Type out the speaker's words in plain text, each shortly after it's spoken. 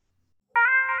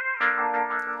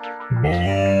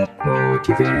Med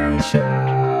Motivation.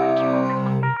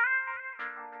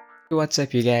 What's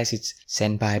up, you guys? It's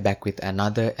Senpai back with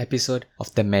another episode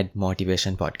of the Med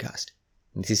Motivation podcast.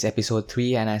 This is episode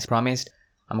 3, and as promised,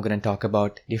 I'm going to talk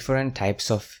about different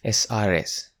types of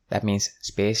SRS. That means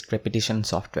spaced repetition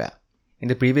software. In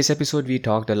the previous episode, we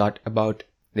talked a lot about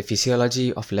the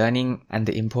physiology of learning and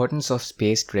the importance of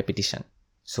spaced repetition.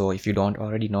 So if you don't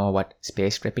already know what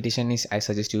spaced repetition is, I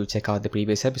suggest you check out the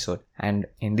previous episode. And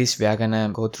in this, we are going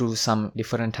to go through some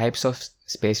different types of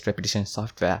spaced repetition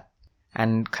software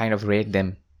and kind of rate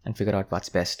them and figure out what's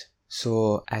best.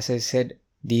 So as I said,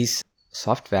 these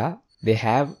software, they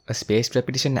have a spaced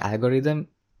repetition algorithm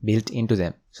built into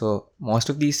them. So most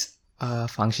of these are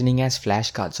functioning as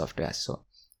flashcard software. So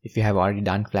if you have already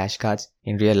done flashcards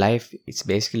in real life, it's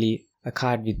basically a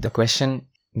card with the question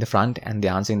in the front and the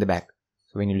answer in the back.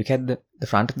 So when you look at the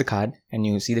front of the card and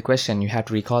you see the question, you have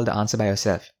to recall the answer by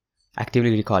yourself.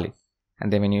 Actively recall it.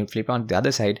 And then when you flip on the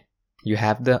other side, you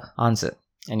have the answer.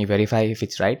 And you verify if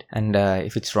it's right. And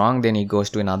if it's wrong, then it goes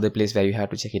to another place where you have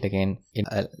to check it again in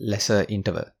a lesser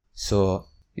interval. So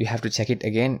you have to check it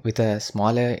again with a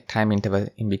smaller time interval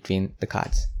in between the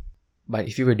cards. But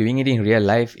if you were doing it in real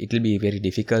life, it will be very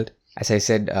difficult. As I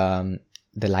said,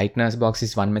 the lightness box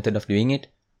is one method of doing it.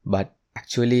 But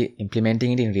actually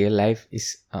implementing it in real life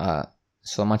is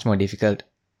so much more difficult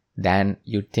than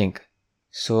you'd think.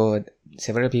 So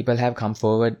several people have come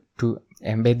forward to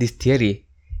embed this theory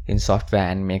in software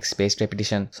and make spaced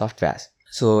repetition softwares.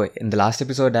 So in the last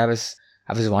episode, I was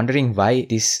wondering why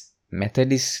this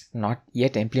method is not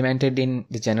yet implemented in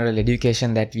the general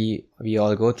education that we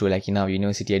all go through, like in our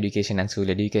university education and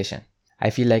school education. I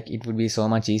feel like it would be so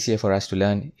much easier for us to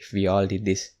learn if we all did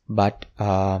this. But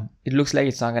it looks like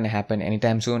it's not going to happen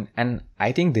anytime soon. And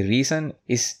I think the reason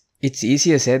is it's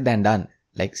easier said than done.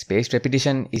 Like spaced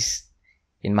repetition is,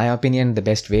 in my opinion, the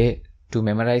best way to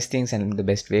memorize things and the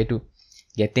best way to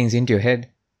get things into your head.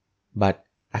 But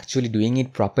actually doing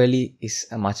it properly is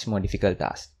a much more difficult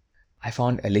task. I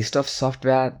found a list of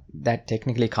software that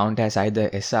technically count as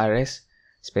either SRS,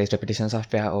 spaced repetition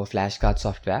software, or flashcard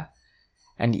software.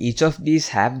 And each of these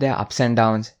have their ups and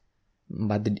downs.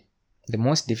 But the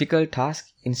most difficult task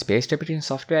in spaced repetition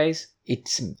software is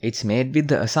it's made with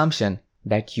the assumption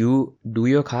that you do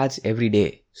your cards every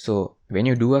day. So when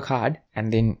you do a card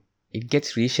and then it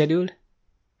gets rescheduled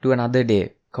to another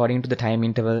day according to the time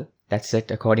interval that's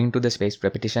set according to the spaced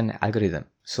repetition algorithm.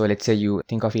 So let's say you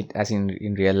think of it as in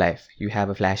real life. You have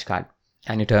a flashcard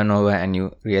and you turn over and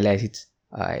you realize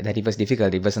that it was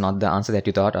difficult. It was not the answer that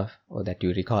you thought of or that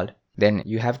you recalled. Then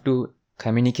you have to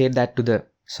communicate that to the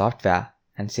software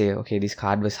and say, okay, this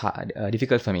card was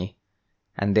difficult for me.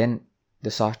 And then the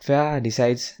software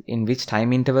decides in which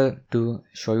time interval to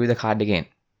show you the card again.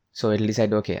 So it'll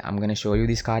decide, okay, I'm going to show you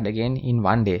this card again in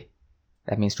 1 day.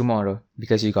 That means tomorrow,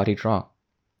 because you got it wrong.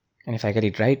 And if I get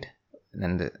it right,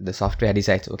 then the software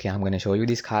decides, okay, I'm going to show you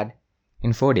this card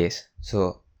in 4 days.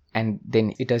 So, and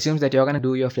then it assumes that you're going to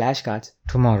do your flashcards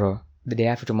tomorrow, the day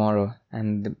after tomorrow,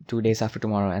 and the 2 days after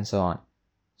tomorrow, and so on.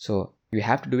 So you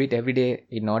have to do it every day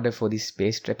in order for this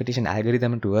spaced repetition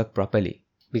algorithm to work properly.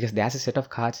 Because there's a set of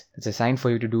cards that's assigned for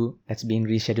you to do that's been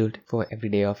rescheduled for every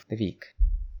day of the week.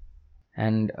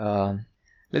 And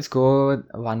let's go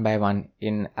one by one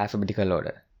in alphabetical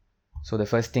order. So the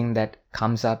first thing that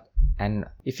comes up, and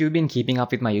if you've been keeping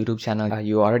up with my YouTube channel,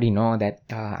 you already know that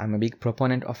I'm a big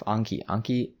proponent of Anki.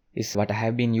 Anki is what I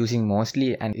have been using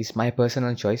mostly and is my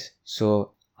personal choice.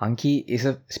 So Anki is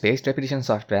a spaced repetition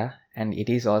software and it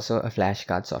is also a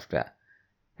flashcard software.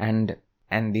 And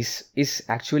this is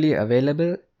actually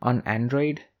available on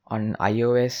Android, on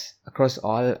iOS, across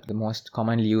all the most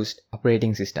commonly used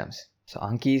operating systems. So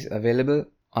Anki is available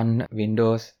on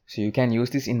Windows, so you can use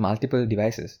this in multiple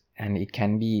devices and it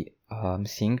can be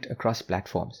synced across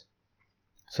platforms.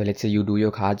 So let's say you do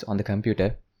your cards on the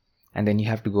computer and then you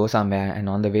have to go somewhere, and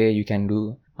on the way you can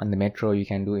do, on the metro, you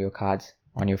can do your cards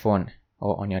on your phone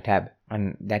or on your tab.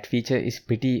 And that feature is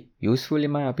pretty useful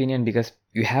in my opinion because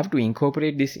you have to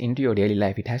incorporate this into your daily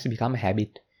life. It has to become a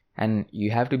habit and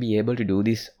you have to be able to do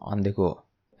this on the go.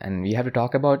 And we have to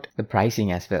talk about the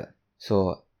pricing as well.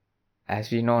 So as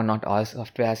we know, not all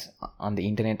softwares on the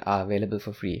internet are available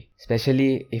for free,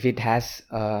 especially if it has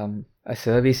a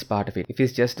service part of it. If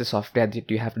it's just a software that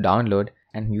you have to download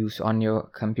and use on your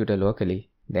computer locally,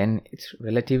 then it's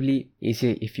relatively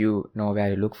easy. If you know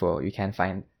where to look for, you can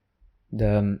find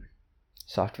the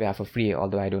software for free,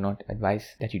 although I do not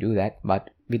advise that you do that.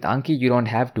 But with Anki, you don't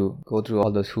have to go through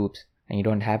all those hoops and you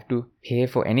don't have to pay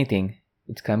for anything.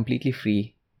 It's completely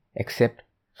free except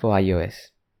for iOS,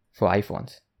 for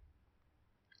iPhones.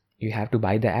 You have to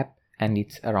buy the app and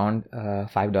it's around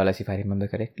 $5 if I remember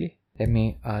correctly. Let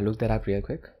me look that up real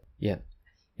quick. Yeah,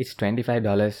 it's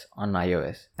 $25 on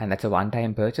iOS, and that's a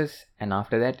one-time purchase, and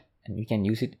after that you can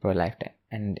use it for a lifetime.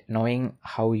 And knowing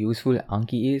how useful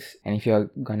Anki is, and if you're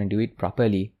gonna do it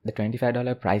properly, the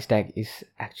 $25 price tag is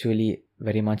actually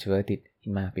very much worth it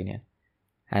in my opinion.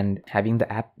 And having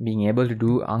the app being able to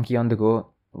do Anki on the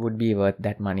go would be worth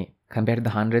that money compared to the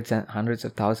hundreds and hundreds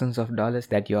of thousands of dollars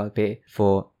that you all pay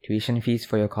for tuition fees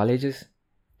for your colleges.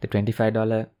 The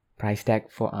 $25 price tag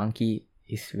for Anki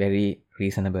is very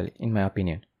reasonable in my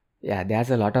opinion. Yeah, there's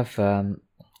a lot of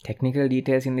technical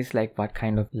details in this, like what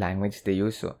kind of language they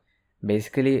use. So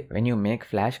basically, when you make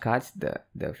flashcards,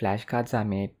 the flashcards are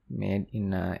made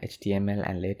in HTML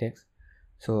and latex.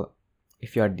 So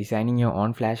if you're designing your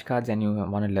own flashcards and you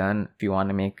want to learn, if you want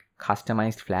to make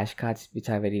customized flashcards which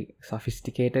are very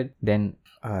sophisticated, then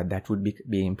that would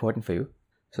be important for you.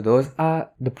 So those are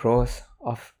the pros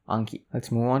of Anki.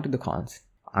 Let's move on to the cons.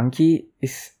 Anki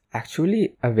is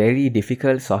actually a very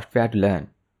difficult software to learn.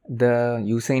 The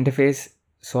user interface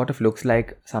sort of looks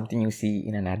like something you see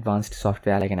in an advanced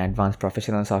software, like an advanced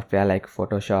professional software like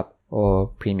Photoshop or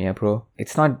Premiere Pro.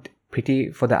 It's not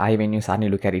pretty for the eye when you suddenly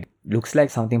look at it. It looks like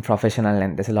something professional,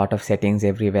 and there's a lot of settings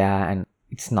everywhere, and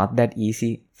it's not that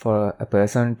easy for a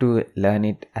person to learn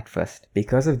it at first.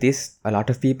 Because of this, a lot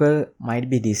of people might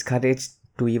be discouraged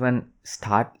to even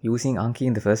start using Anki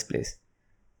in the first place.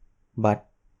 But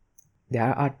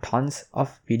there are tons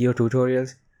of video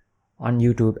tutorials on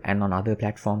YouTube and on other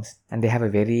platforms, and they have a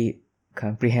very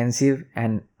comprehensive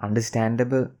and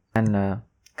understandable and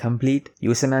complete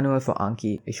user manual for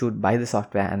Anki issued by the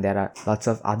software. And there are lots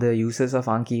of other users of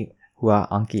Anki who are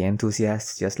Anki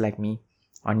enthusiasts just like me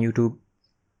on YouTube,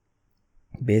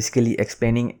 basically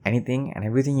explaining anything and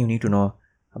everything you need to know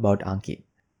about Anki.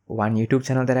 One YouTube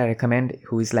channel that I recommend,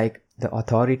 who is like the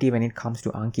authority when it comes to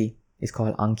Anki, is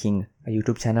called Anking, a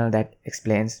YouTube channel that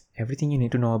explains everything you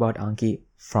need to know about Anki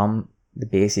from the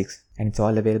basics, and it's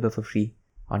all available for free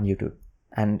on YouTube.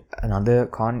 And another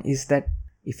con is that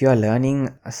if you are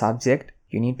learning a subject,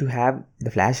 you need to have the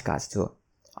flashcards. So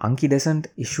Anki doesn't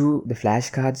issue the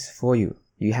flashcards for you.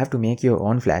 You have to make your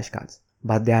own flashcards.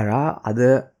 But there are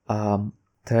other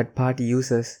third-party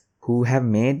users who have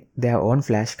made their own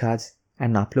flashcards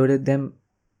and uploaded them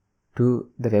to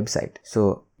the website.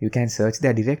 So you can search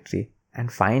their directory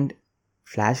and find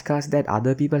flashcards that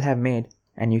other people have made,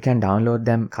 and you can download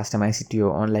them, customize it to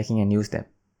your own liking and use them.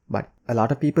 But a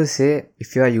lot of people say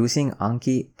if you are using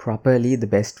Anki properly, the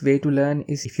best way to learn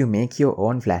is if you make your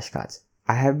own flashcards.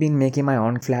 I have been making my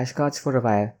own flashcards for a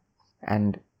while,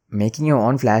 and making your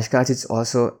own flashcards,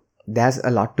 there's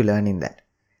a lot to learn in that.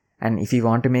 And if you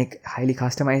want to make highly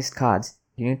customized cards,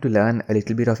 you need to learn a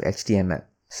little bit of HTML.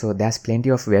 So there's plenty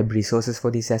of web resources for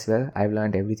this as well. I've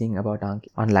learned everything about Anki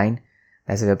online.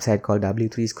 There's a website called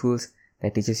W3 Schools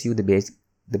that teaches you the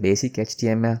basic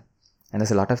HTML, and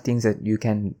there's a lot of things that you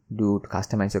can do to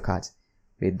customize your cards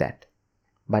with that.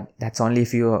 But that's only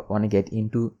if you want to get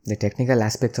into the technical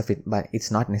aspects of it, but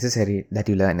it's not necessary that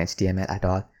you learn HTML at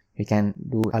all. You can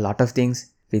do a lot of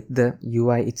things with the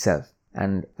UI itself.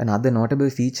 And another notable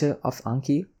feature of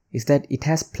Anki is that it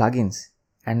has plugins.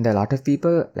 And a lot of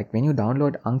people, like when you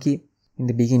download Anki in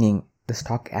the beginning, the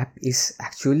stock app is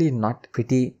actually not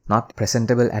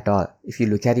presentable at all. If you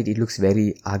look at it, it looks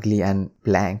very ugly and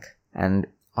blank. And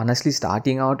honestly,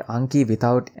 starting out Anki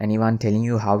without anyone telling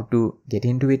you how to get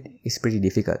into it is pretty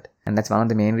difficult. And that's one of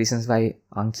the main reasons why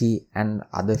Anki and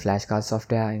other flashcard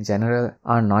software in general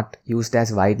are not used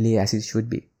as widely as it should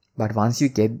be. But once you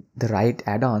get the right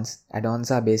add-ons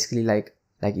are basically like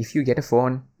if you get a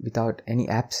phone without any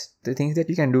apps, the things that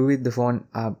you can do with the phone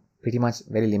are pretty much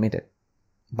very limited.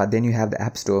 But then you have the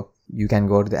App Store. You can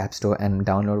go to the App Store and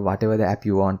download whatever the app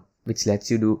you want, which lets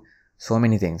you do so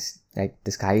many things. Like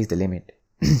the sky is the limit.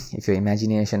 If your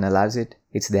imagination allows it,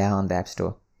 it's there on the App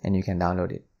Store and you can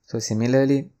download it. So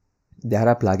similarly, there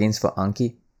are plugins for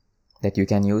Anki that you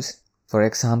can use. For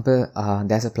example,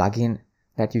 there's a plugin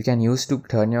that you can use to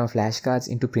turn your flashcards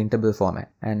into printable format.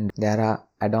 And there are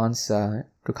add-ons to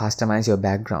customize your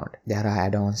background. There are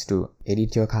add-ons to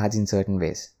edit your cards in certain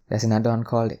ways. There's an add-on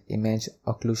called Image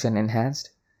Occlusion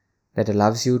Enhanced that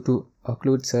allows you to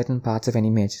occlude certain parts of an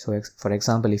image. So for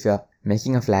example, if you're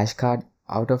making a flashcard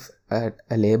out of a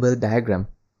label diagram,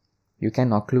 you can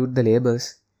occlude the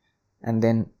labels and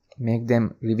then make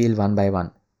them reveal one by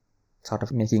one, sort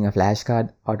of making a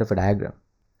flashcard out of a diagram.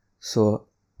 So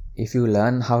if you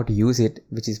learn how to use it,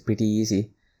 which is pretty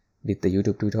easy with the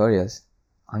YouTube tutorials,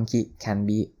 Anki can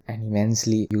be an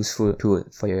immensely useful tool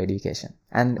for your education.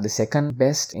 And the second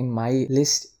best in my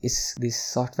list is this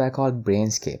software called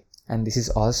Brainscape. And this is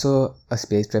also a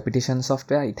spaced repetition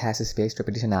software. It has a spaced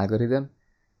repetition algorithm,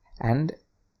 and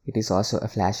it is also a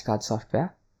flashcard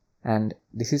software. And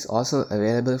this is also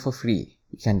available for free.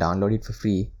 You can download it for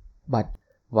free. But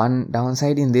one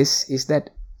downside in this is that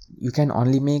you can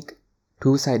only make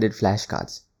two-sided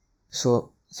flashcards.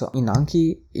 So in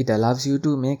Anki, it allows you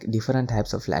to make different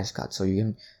types of flashcards. So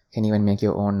you can even make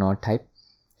your own note type.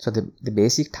 So the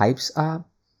basic types are,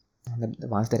 the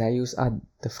ones that I use are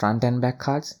the front and back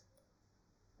cards.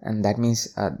 And that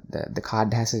means the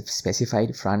card has a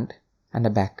specified front and a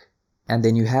back. And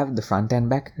then you have the front and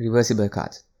back reversible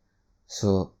cards.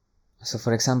 So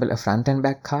for example, a front and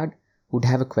back card would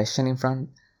have a question in front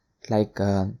like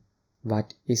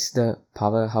what is the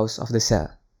powerhouse of the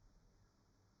cell?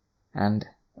 And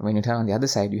when you turn on the other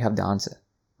side, you have the answer,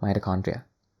 mitochondria.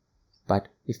 But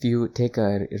if you take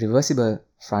a reversible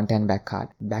front and back card,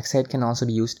 back side can also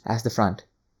be used as the front.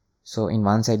 So in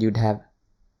one side you'd have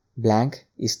blank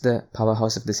is the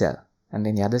powerhouse of the cell, and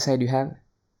then the other side you have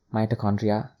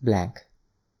mitochondria blank.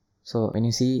 So when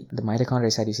you see the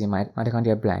mitochondria side, you see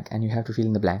mitochondria blank, and you have to fill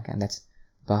in the blank, and that's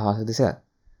the powerhouse of the cell.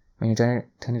 When you turn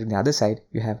it to the other side,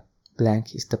 you have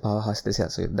blank is the powerhouse of the cell.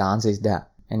 So the answer is there,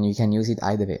 and you can use it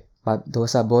either way. But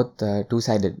those are both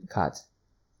two-sided cards.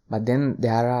 But then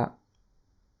there are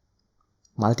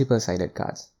multiple-sided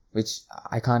cards, which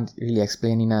I can't really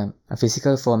explain in a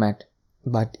physical format,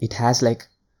 but it has like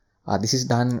this is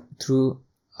done through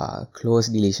close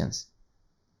deletions.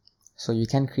 So you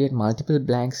can create multiple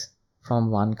blanks from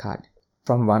one card,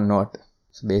 from one note.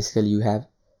 So basically you have,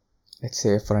 let's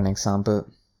say for an example,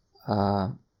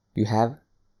 you have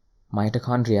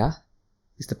mitochondria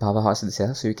is the powerhouse of the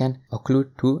cell. So you can occlude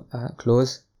to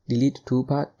delete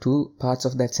two parts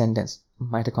of that sentence.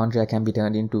 Mitochondria can be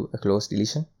turned into a close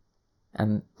deletion,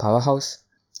 and powerhouse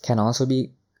can also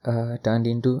be turned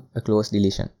into a close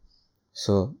deletion.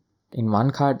 So in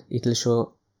one card it will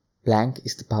show blank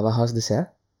is the powerhouse of the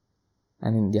cell,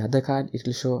 and in the other card it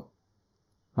will show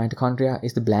mitochondria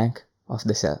is the blank of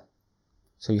the cell.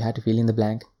 So you have to fill in the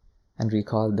blank and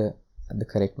recall the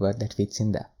correct word that fits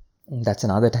in there. And that's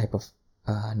another type of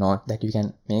note that you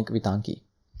can make with Anki.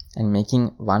 And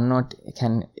making one note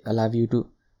can allow you to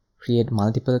create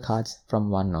multiple cards from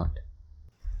one note.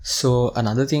 So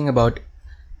another thing about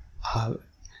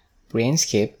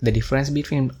Brainscape, the difference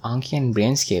between Anki and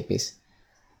Brainscape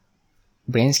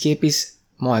is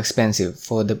more expensive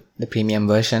for the premium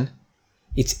version.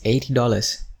 It's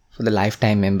 $80 for the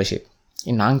lifetime membership.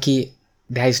 In Anki,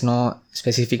 there is no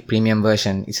specific premium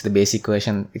version. It's the basic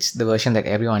version. It's the version that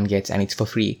everyone gets, and it's for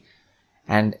free.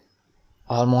 And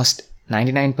almost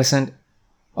 99%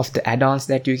 of the add-ons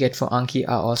that you get for Anki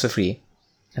are also free.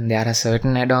 And there are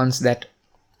certain add-ons that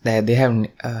they have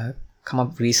come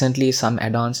up recently, some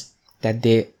add-ons that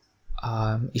they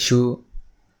issue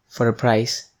for a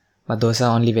price, but those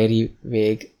are only very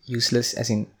vague, useless, as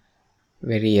in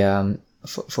very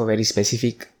for very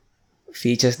specific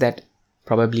features that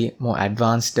probably more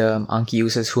advanced Anki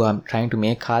users who are trying to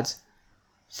make cards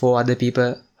for other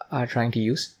people are trying to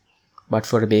use. But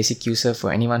for a basic user,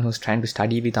 for anyone who's trying to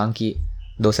study with Anki,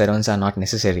 those add-ons are not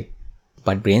necessary.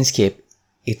 But Brainscape,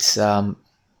 it's $80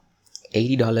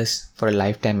 for a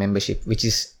lifetime membership, which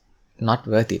is not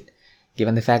worth it,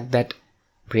 given the fact that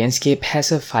Brainscape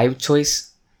has a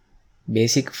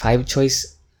basic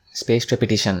 5-choice spaced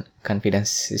repetition confidence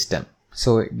system.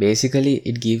 So basically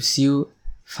it gives you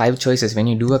 5 choices. When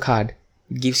you do a card,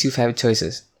 it gives you 5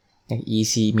 choices, like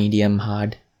easy, medium,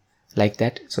 hard, like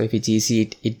that. So if it's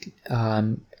easy, it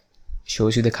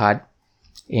shows you the card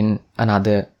in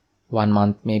another 1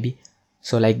 month maybe.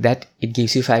 So like that, it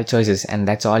gives you 5 choices, and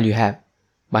that's all you have.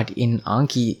 But in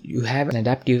Anki, you have an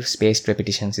adaptive spaced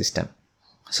repetition system.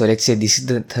 So let's say this is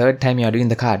the 3rd time you are doing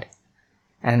the card,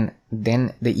 and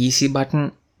then the easy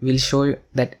button will show you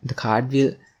that the card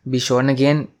will be shown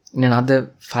again in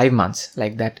another 5 months,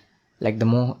 like that. Like the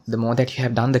more that you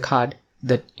have done the card,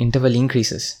 the interval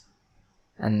increases.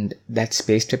 And that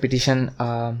spaced repetition,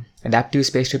 adaptive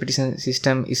spaced repetition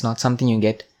system is not something you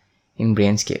get in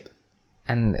Brainscape.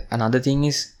 And another thing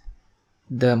is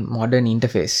the modern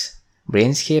interface.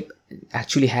 Brainscape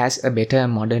actually has a better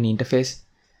modern interface,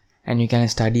 and you can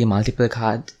study multiple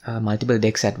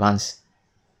decks at once.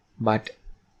 But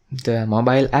the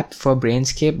mobile app for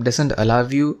Brainscape doesn't allow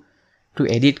you to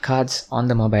edit cards on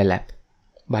the mobile app.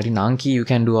 But in Anki, you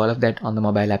can do all of that on the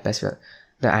mobile app as well.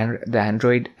 The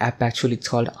Android app, actually it's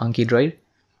called Anki Droid,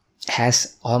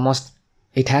 has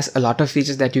a lot of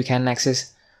features that you can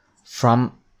access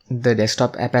from the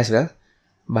desktop app as well.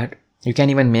 But you can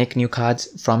even make new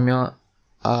cards from your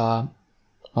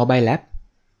mobile app.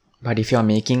 But if you're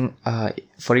making,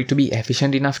 for it to be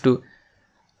efficient enough to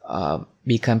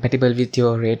be compatible with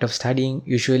your rate of studying,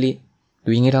 usually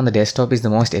doing it on the desktop is the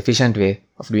most efficient way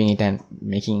of doing it and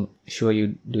making sure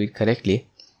you do it correctly.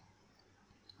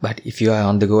 But if you are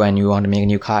on the go and you want to make a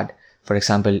new card, for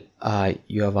example,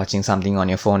 you are watching something on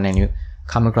your phone and you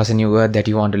come across a new word that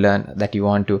you want to learn, that you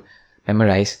want to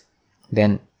memorize,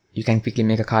 then you can quickly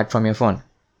make a card from your phone,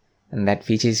 and that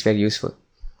feature is very useful.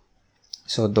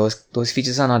 So those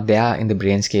features are not there in the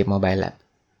Brainscape mobile app.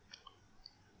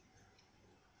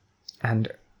 And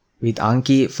with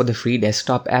Anki, for the free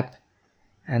desktop app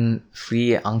and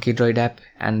free Anki Droid app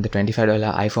and the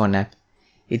 $25 iPhone app,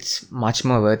 it's much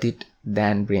more worth it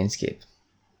than Brainscape.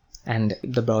 And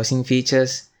the browsing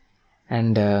features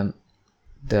and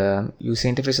the user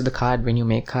interface of the card, when you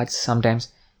make cards, sometimes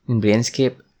in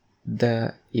Brainscape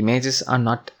the images are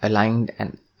not aligned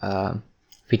and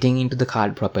fitting into the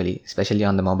card properly, especially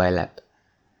on the mobile app.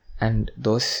 And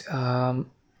those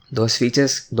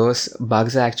features, those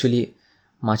bugs are actually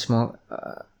much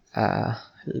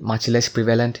less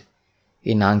prevalent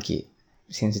in Anki.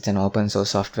 Since it's an open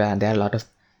source software, there are a lot of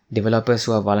developers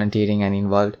who are volunteering and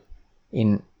involved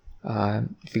in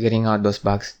figuring out those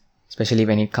bugs, especially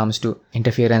when it comes to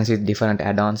interference with different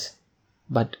add-ons.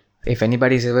 But if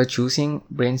anybody is ever choosing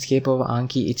Brainscape over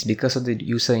Anki, it's because of the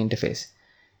user interface,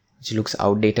 which looks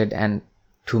outdated and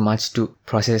too much to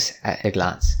process at a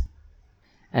glance.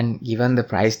 And given the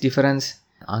price difference,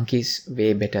 Anki is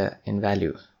way better in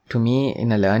value. To me,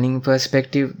 in a learning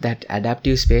perspective, that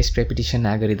adaptive spaced repetition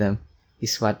algorithm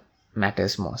is what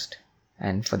matters most.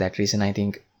 And for that reason, I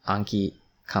think Anki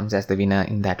comes as the winner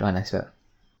in that one as well.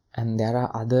 And there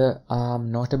are other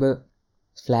notable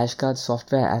flashcard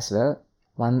software as well.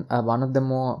 One of the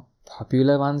more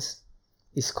popular ones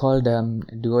is called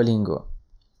Duolingo.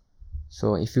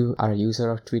 So if you are a user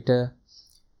of Twitter,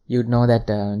 you'd know that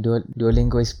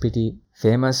Duolingo is pretty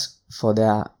famous for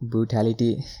their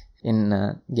brutality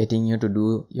in getting you to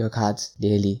do your cards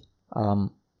daily.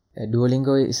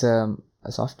 Duolingo is a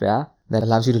software that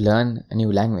allows you to learn a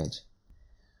new language.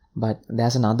 But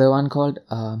there's another one called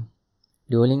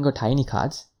Duolingo Tiny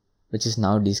Cards, which is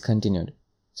now discontinued.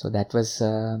 So that was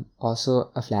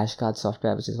also a flashcard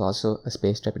software, which is also a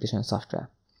spaced repetition software.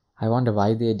 I wonder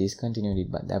why they discontinued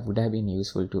it, but that would have been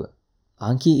useful too.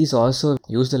 Anki is also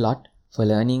used a lot for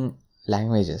learning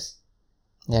languages.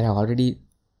 There are already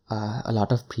a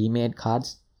lot of pre-made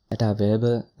cards that are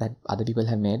available that other people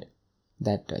have made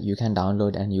that you can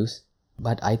download and use.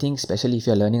 But I think especially if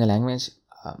you're learning a language,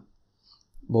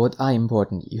 both are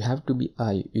important. You have to be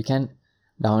you can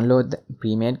download the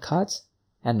pre-made cards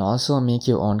and also make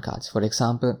your own cards. For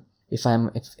example, if I'm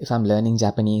learning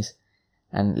Japanese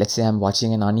and let's say I'm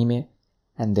watching an anime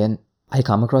and then I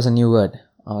come across a new word,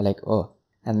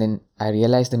 and then I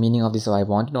realize the meaning of this, or I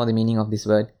want to know the meaning of this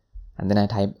word, and then I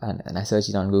type and I search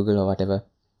it on Google or whatever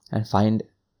and find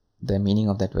the meaning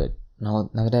of that word. Now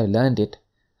that I've learned it,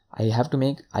 I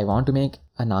want to make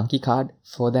an Anki card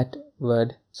for that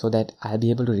word so that I'll be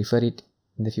able to refer it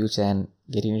in the future and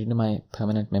get it into my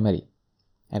permanent memory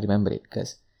and remember it,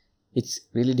 because it's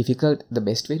really difficult. The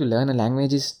best way to learn a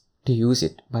language is to use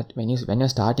it, but when you're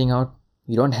starting out,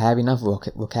 you don't have enough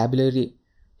vocabulary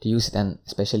to use it. And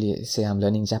especially say I'm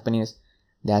learning Japanese,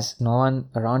 there's no one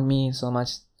around me so much.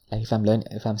 Like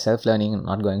if I'm self-learning and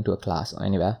not going to a class or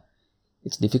anywhere,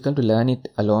 it's difficult to learn it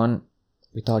alone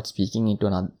without speaking it to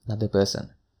another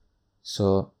person.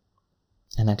 So,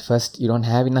 and at first you don't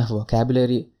have enough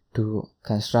vocabulary to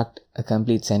construct a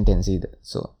complete sentence either.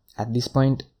 So at this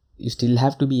point, you still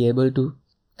have to be able to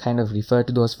kind of refer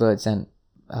to those words and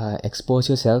expose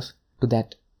yourself to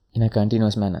that in a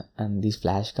continuous manner. And these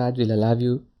flashcards will allow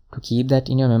you to keep that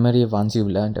in your memory once you've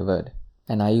learned a word.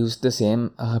 And I use the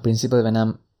same principle when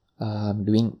I'm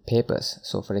doing papers.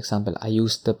 So for example, I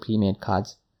use the pre-made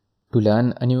cards to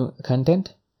learn a new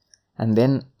content, and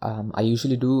then I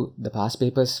usually do the past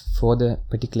papers for the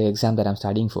particular exam that I'm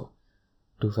studying for,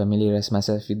 to familiarize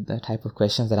myself with the type of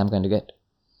questions that I'm going to get.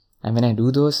 And when I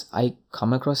do those, I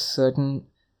come across certain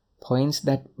points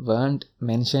that weren't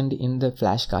mentioned in the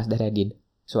flashcards that I did.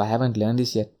 So I haven't learned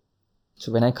this yet.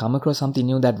 So when I come across something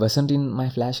new that wasn't in my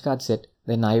flashcard set,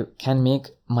 then I can make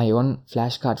my own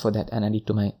flashcard for that and add it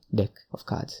to my deck of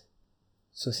cards.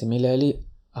 So similarly,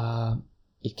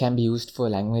 it can be used for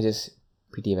languages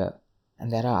pretty well.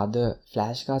 And there are other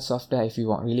flashcard software if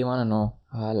you really want to know,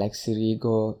 like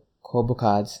Sirigo, Kobo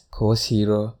Cards, Course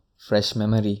Hero, Fresh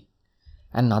Memory.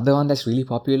 Another one that's really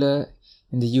popular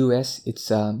in the US, it's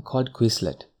called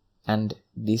Quizlet. And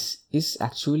this is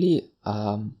actually,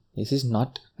 this is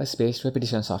not a spaced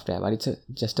repetition software, but it's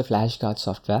just a flashcard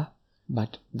software.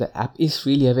 But the app is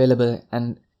freely available,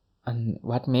 and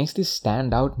what makes this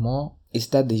stand out more is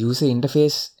that the user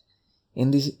interface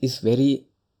in this is very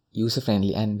user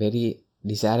friendly and very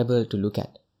desirable to look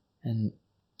at. And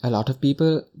a lot of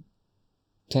people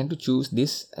tend to choose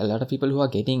this. A lot of people who are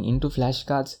getting into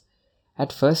flashcards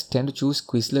at first tend to choose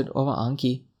Quizlet over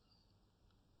Anki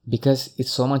because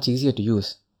it's so much easier to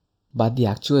use. But the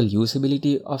actual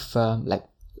usability of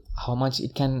how much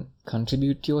it can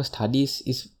contribute to your studies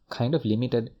is kind of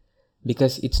limited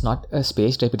because it's not a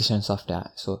spaced repetition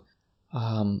software. So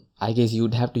I guess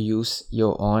you'd have to use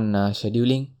your own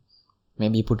scheduling.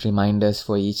 Maybe put reminders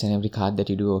for each and every card that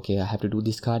you do. Okay, I have to do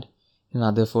this card in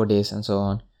another 4 days and so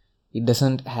on. It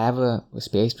doesn't have a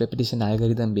spaced repetition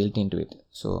algorithm built into it.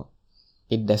 So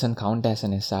it doesn't count as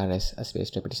an SRS, a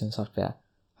spaced repetition software.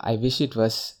 I wish it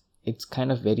was. It's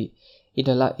kind of very,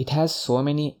 it has so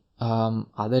many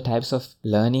other types of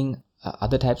learning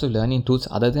tools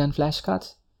other than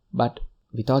flashcards, but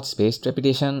without spaced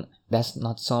repetition, there's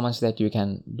not so much that you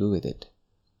can do with it.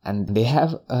 And they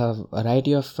have a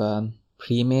variety of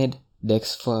pre-made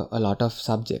decks for a lot of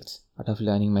subjects, a lot of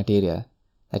learning material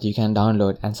that you can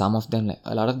download, and some of them,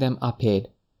 a lot of them are paid,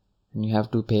 and you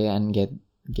have to pay and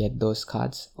get those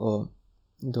cards or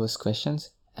those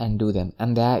questions and do them.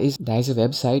 And there is a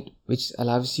website which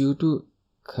allows you to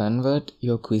convert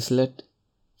your Quizlet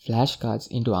flashcards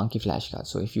into Anki flashcards.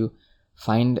 So if you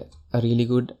find a really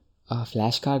good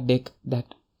flashcard deck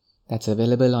that's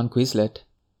available on Quizlet,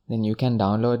 then you can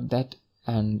download that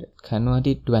and convert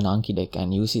it to an Anki deck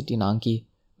and use it in Anki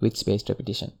with spaced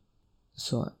repetition.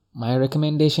 So my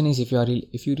recommendation is, if you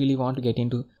really want to get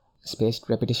into spaced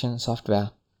repetition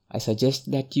software, I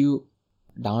suggest that you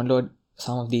download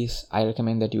some of these. I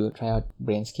recommend that you try out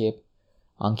Brainscape,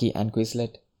 Anki and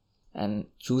Quizlet and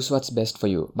choose what's best for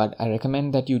you. But I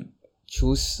recommend that you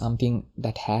choose something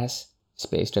that has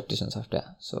spaced repetition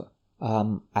software. So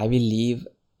I will leave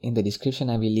in the description,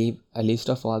 I will leave a list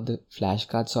of all the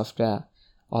flashcard software,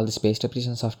 all the spaced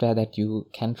repetition software that you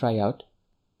can try out.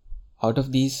 Out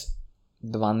of these,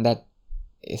 the one that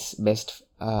is best,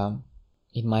 in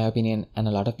my opinion, and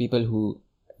a lot of people who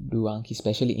do Anki,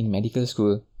 especially in medical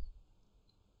school,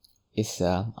 is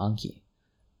Anki.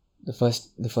 The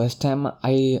first time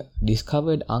I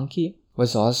discovered Anki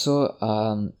was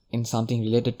also in something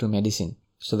related to medicine.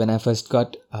 So when I first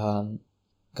got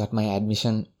my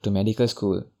admission to medical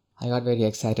school, I got very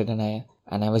excited, and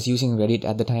I was using Reddit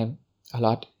at the time a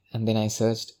lot, and then I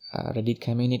searched Reddit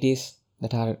communities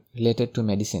that are related to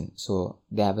medicine. So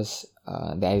there is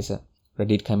a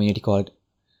Reddit community called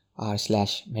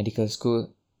r/medical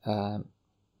school, and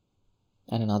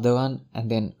another one, and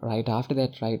then right after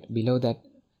that, right below that,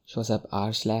 shows up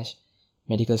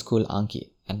r/medical school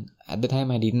Anki. And at the time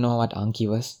I didn't know what Anki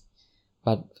was,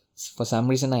 but for some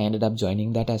reason I ended up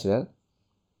joining that as well.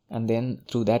 And then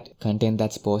through that, content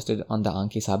that's posted on the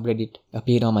Anki subreddit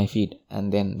appeared on my feed,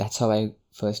 and then that's how I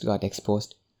first got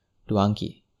exposed to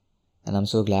Anki. And I'm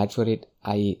so glad for it.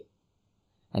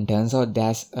 And turns out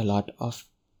there's a lot of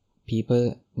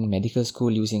people in medical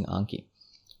school using Anki.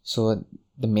 So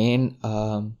the main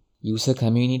user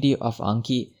community of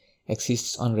Anki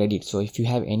exists on Reddit. So if you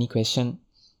have any question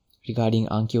regarding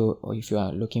Anki, or if you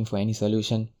are looking for any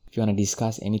solution, if you want to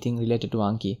discuss anything related to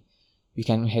Anki, you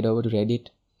can head over to Reddit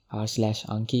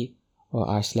r/Anki or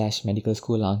r/medical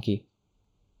school Anki,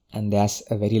 and there's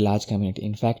a very large community.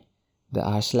 In fact, the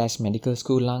r/medical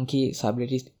school Anki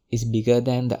subreddit is bigger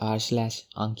than the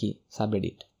r/Anki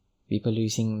subreddit. People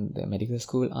using the medical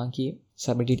school Anki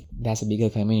subreddit, there's a bigger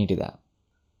community there.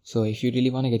 So if you really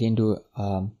want to get into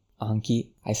Anki,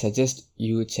 I suggest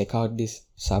you check out this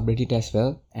subreddit as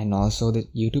well, and also the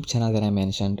YouTube channel that I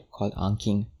mentioned called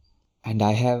Anking. And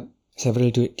I have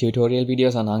several tutorial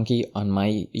videos on Anki on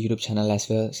my YouTube channel as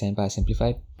well, Senpai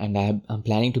Simplified, and I'm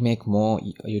planning to make more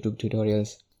YouTube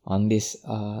tutorials on this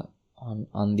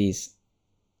on these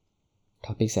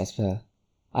topics as well.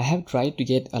 I have tried to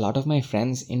get a lot of my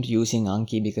friends into using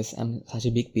Anki because I'm such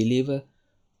a big believer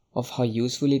of how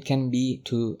useful it can be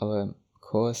to our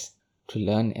course to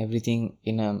learn everything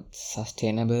in a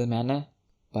sustainable manner.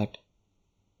 But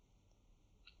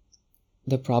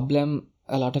the problem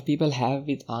a lot of people have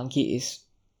with Anki is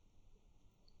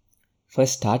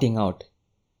first starting out,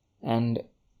 and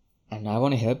I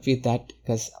want to help with that,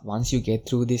 because once you get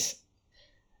through this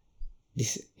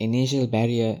initial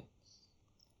barrier,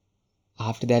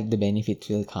 after that the benefits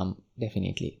will come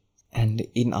definitely. And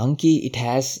in Anki, it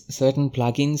has certain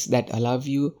plugins that allow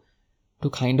you to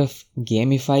kind of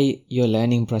gamify your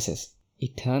learning process.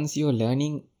 It turns your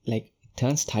learning, it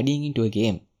turns studying into a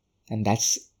game, and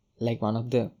that's one of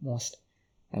the most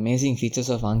amazing features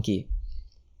of Anki,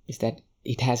 is that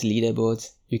it has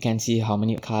leaderboards. You can see how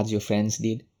many cards your friends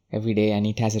did every day, and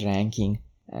it has a ranking,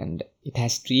 and it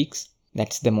has streaks.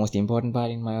 That's the most important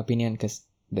part in my opinion, because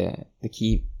the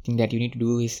key thing that you need to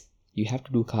do is you have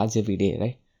to do cards every day,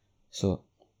 right? So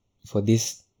for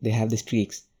this, they have the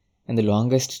streaks, and the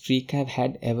longest streak I've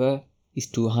had ever is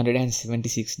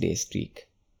 276 days streak.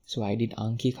 So I did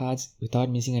Anki cards without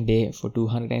missing a day for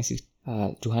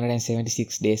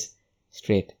 276 days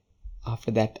straight.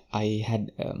 After that, I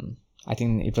had I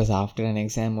think it was after an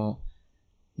exam or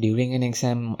during an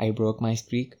exam, I broke my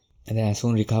streak, and then I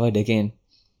soon recovered again.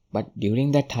 But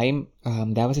during that time,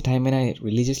 there was a time when I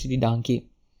religiously did Anki,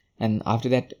 and after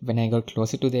that, when I got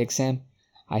closer to the exam,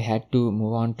 I had to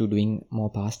move on to doing more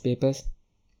past papers.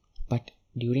 But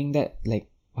during that,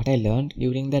 what I learned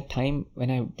during that time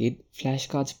when I did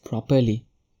flashcards properly,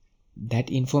 that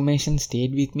information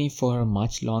stayed with me for a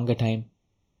much longer time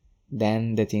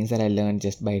than the things that I learned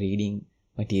just by reading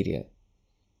material.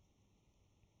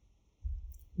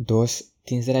 Those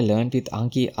things that I learned with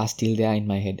Anki are still there in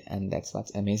my head, and that's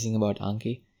what's amazing about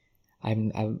Anki.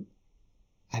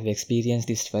 I've experienced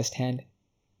this firsthand.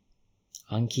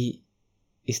 Anki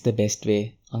is the best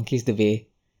way. Anki is the way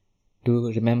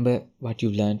to remember what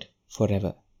you've learned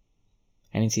forever.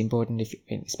 And it's important,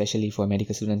 especially for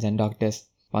medical students and doctors.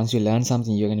 Once you learn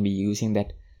something, you're going to be using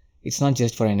that. It's not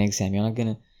just for an exam. You're not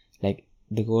going to,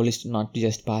 the goal is not to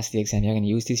just pass the exam. You're going to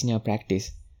use this in your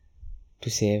practice to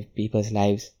save people's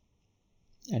lives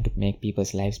and to make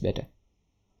people's lives better.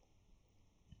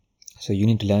 So you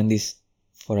need to learn this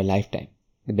for a lifetime.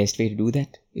 The best way to do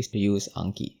that is to use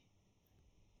Anki.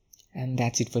 And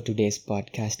that's it for today's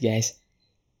podcast, guys.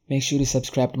 Make sure to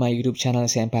subscribe to my YouTube channel,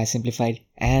 Senpai Simplified,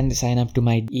 and sign up to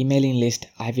my emailing list.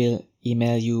 I will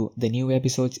email you the new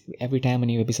episodes every time a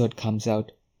new episode comes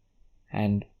out.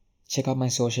 And check out my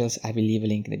socials. I will leave a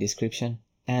link in the description.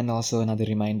 And also another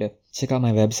reminder, check out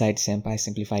my website,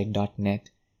 senpaisimplified.net.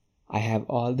 I have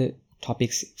all the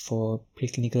topics for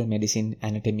preclinical medicine,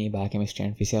 anatomy, biochemistry,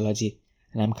 and physiology.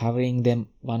 And I'm covering them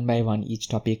one by one, each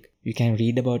topic. You can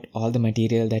read about all the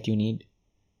material that you need.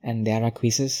 And there are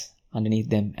quizzes underneath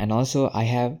them. And also I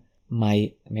have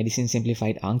my Medicine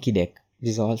Simplified Anki deck, which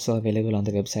is also available on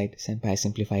the website,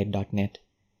 senpaisimplified.net.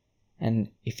 And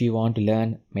if you want to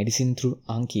learn medicine through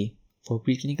Anki for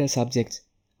preclinical subjects,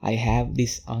 I have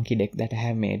this Anki deck that I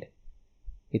have made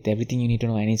with everything you need to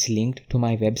know, and it's linked to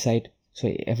my website.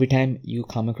 So every time you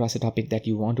come across a topic that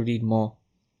you want to read more,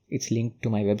 it's linked to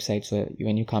my website. So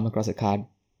when you come across a card,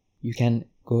 you can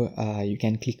go, you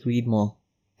can click read more,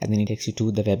 and then it takes you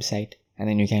to the website, and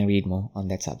then you can read more on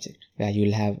that subject, where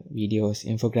you'll have videos,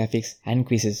 infographics, and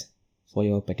quizzes for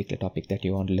your particular topic that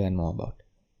you want to learn more about.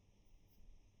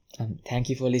 Thank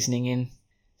you for listening in.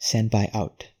 Senpai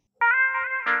out.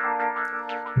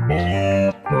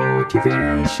 Med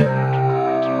motivation.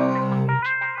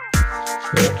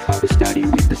 Learn how to study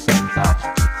with the senpai.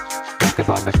 Talk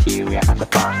about bacteria and the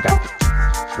fungi.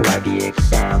 Write the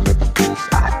exam with the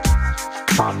bullseye.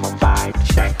 From Mumbai to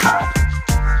Shanghai.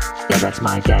 Yeah, that's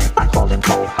my gang. I call them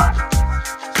cold hot.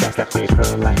 Stack that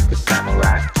paper like a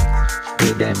samurai.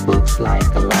 Read them books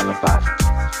like a lullaby.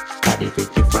 Study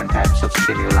with different types of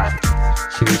stimuli.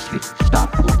 Seriously,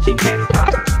 stop watching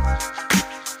hentai.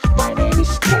 My name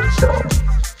is Kenzo.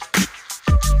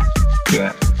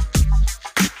 Yeah.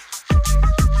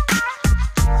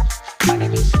 My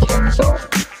name is Kenzo,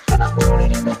 and I'm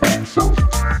rolling in the pencil.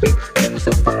 Big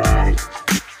Enzo Ferrari,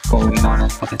 going on a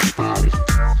fucking party.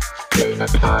 Playing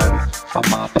Atari on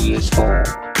my PS4.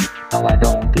 Now I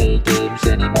don't play games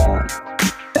anymore.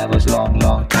 That was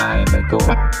long time ago.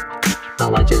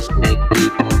 Now I just make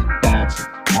people dance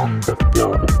on the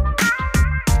floor.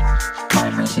 My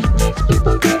music makes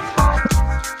people get hot.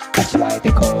 That's why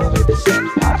they call me the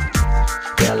senpai.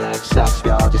 Their life sucks,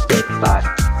 we're all just getting by.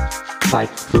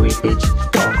 Fight through it, bitch,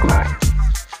 don't cry.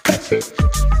 That's it,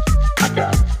 I'm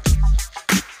done.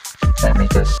 Let me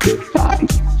just goodbye.